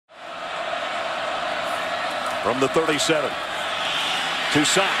from the 37.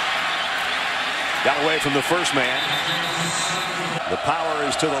 Toussaint got away from the first man. The power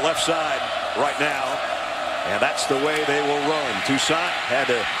is to the left side right now, and that's the way they will run. Toussaint had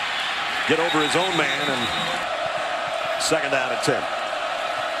to get over his own man, and second down and 10.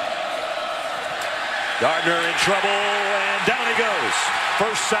 Gardner in trouble, and down he goes.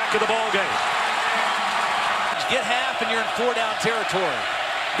 First sack of the ball game. Get half and you're in 4-down territory.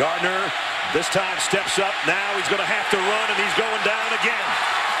 Gardner this time steps up. Now he's going to have to run, and he's going down again.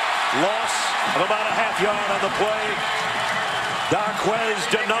 Loss of about a half yard on the play. Darquez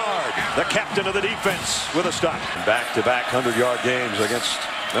Denard, the captain of the defense, with a stop. Back-to-back 100-yard games against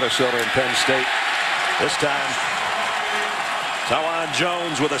Minnesota and Penn State. This time, Tawan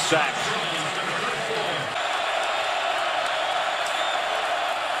Jones with a sack.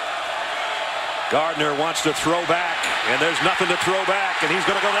 Gardner wants to throw back, and there's nothing to throw back, and he's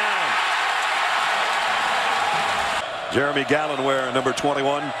going to go down. Jeremy Gallenware, number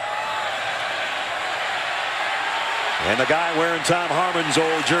 21. And the guy wearing Tom Harmon's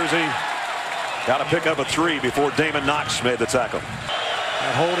old jersey got to pick up a 3 before Damon Knox made the tackle.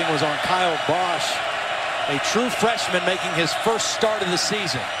 That holding was on Kyle Bosch, a true freshman making his first start of the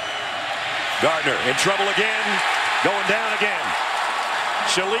season. Gardner in trouble again, going down again.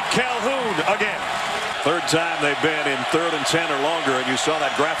 Shalik Calhoun again. Third time they've been in 3rd and 10 or longer, and you saw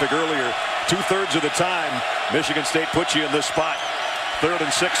that graphic earlier. 2/3 of the time, Michigan State puts you in this spot. 3rd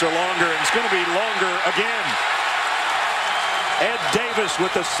and 6 or longer, and it's going to be longer again. Ed Davis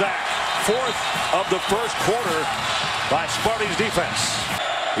with the sack. 4th of the first quarter by Sparty's defense.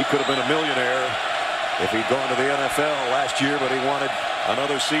 He could have been a millionaire if he'd gone to the NFL last year, but he wanted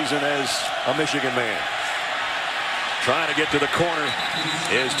another season as a Michigan man. Trying to get to the corner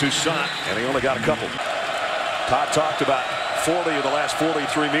is Toussaint, and he only got a couple. Todd talked about 40 of the last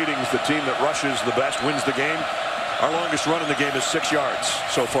 43 meetings. The team that rushes the best wins the game. Our longest run in the game is 6 yards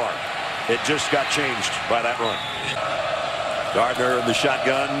so far. It just got changed by that run. Gardner in the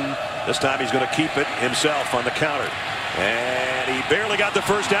shotgun. This time he's going to keep it himself on the counter. And he barely got the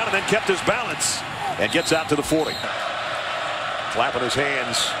first down and then kept his balance and gets out to the 40. Flapping his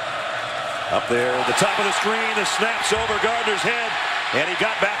hands. Up there at the top of the screen, the snap's over Gardner's head, and he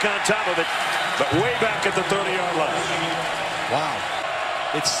got back on top of it, but way back at the 30-yard line. Wow.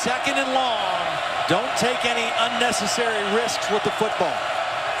 It's 2nd and long. Don't take any unnecessary risks with the football.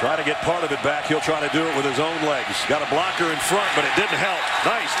 Try to get part of it back. He'll try to do it with his own legs. Got a blocker in front, but it didn't help.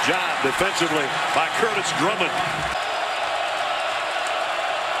 Nice job defensively by Curtis Drummond.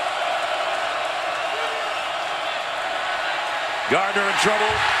 Gardner in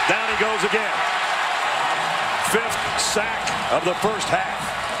trouble. Down he goes again. 5th sack of the first half.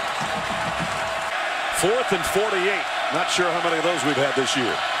 4th and 48. Not sure how many of those we've had this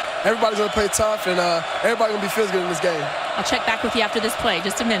year. Everybody's going to play tough, and everybody's going to be physical in this game. I'll check back with you after this play.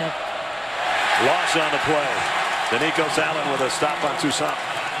 Just a minute. Loss on the play. Denikos Allen with a stop on Toussaint.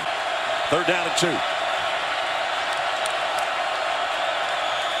 3rd down and 2.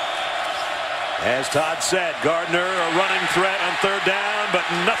 As Todd said, Gardner a running threat on 3rd down, but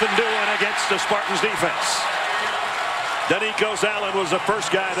nothing doing against the Spartans defense. Denikos Allen was the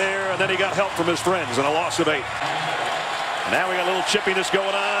first guy there, and then he got help from his friends and a loss of 8. Now we got a little chippiness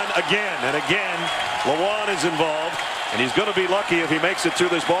going on again and again. Lawan is involved, and he's going to be lucky if he makes it through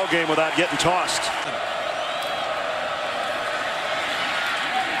this ball game without getting tossed.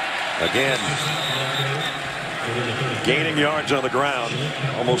 Again, gaining yards on the ground,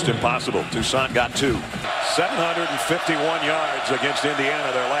 almost impossible. Toussaint got 2. 751 yards against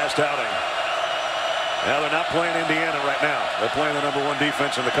Indiana, their last outing. Now they're not playing Indiana right now. They're playing the #1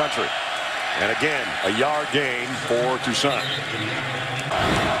 defense in the country. And again, a yard gain for Toussaint.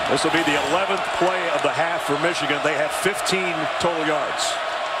 This will be the 11th play of the half for Michigan. They have 15 total yards.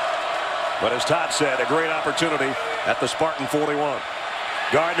 But as Todd said, a great opportunity at the Spartan 41.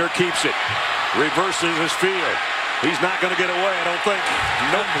 Gardner keeps it. Reverses his field. He's not going to get away, I don't think.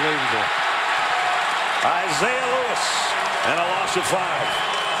 Nope. Unbelievable. Isaiah Lewis and a loss of 5.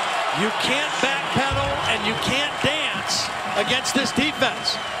 You can't backpedal and you can't dance against this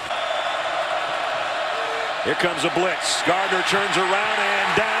defense. Here comes a blitz. Gardner turns around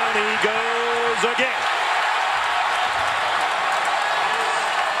and down he goes again.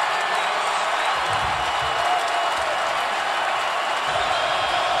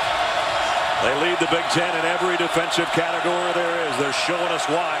 They lead the Big Ten in every defensive category there is. They're showing us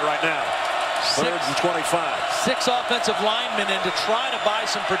why right now. 3rd and 25. 6 offensive linemen in to try to buy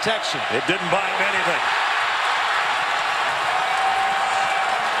some protection. It didn't buy him anything.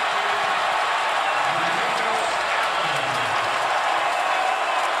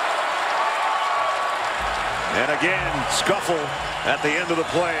 And again, scuffle at the end of the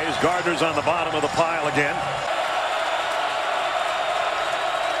plays. Gardner's on the bottom of the pile again.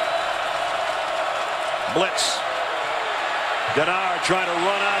 Blitz. Gennard trying to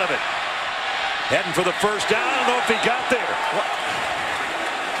run out of it. Heading for the first down. I don't know if he got there.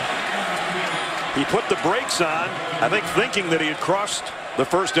 He put the brakes on, I think thinking that he had crossed the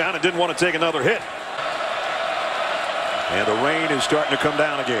first down and didn't want to take another hit. And the rain is starting to come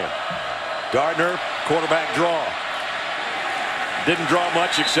down again. Gardner, quarterback draw. Didn't draw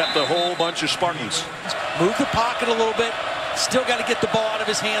much except a whole bunch of Spartans. Move the pocket a little bit. Still got to get the ball out of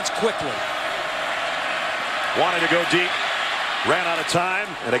his hands quickly. Wanted to go deep. Ran out of time.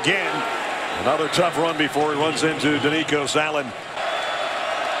 And again, another tough run before he runs into Danicos Allen.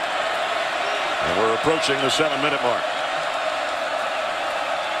 And we're approaching the 7-minute mark.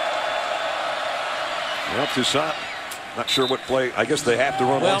 Well, Toussaint, not sure what play. I guess they have to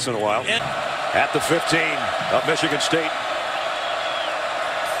run once in a while. At the 15 of Michigan State.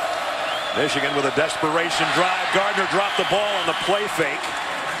 Michigan with a desperation drive. Gardner dropped the ball on the play fake.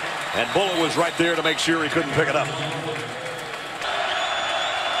 And Bullough was right there to make sure he couldn't pick it up.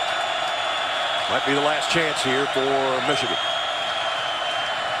 Might be the last chance here for Michigan.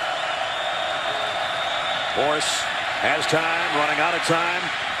 Morris has time, running out of time,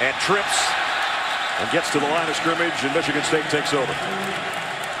 and trips and gets to the line of scrimmage, and Michigan State takes over.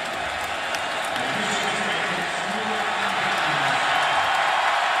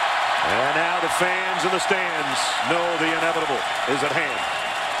 And now the fans in the stands know the inevitable is at hand.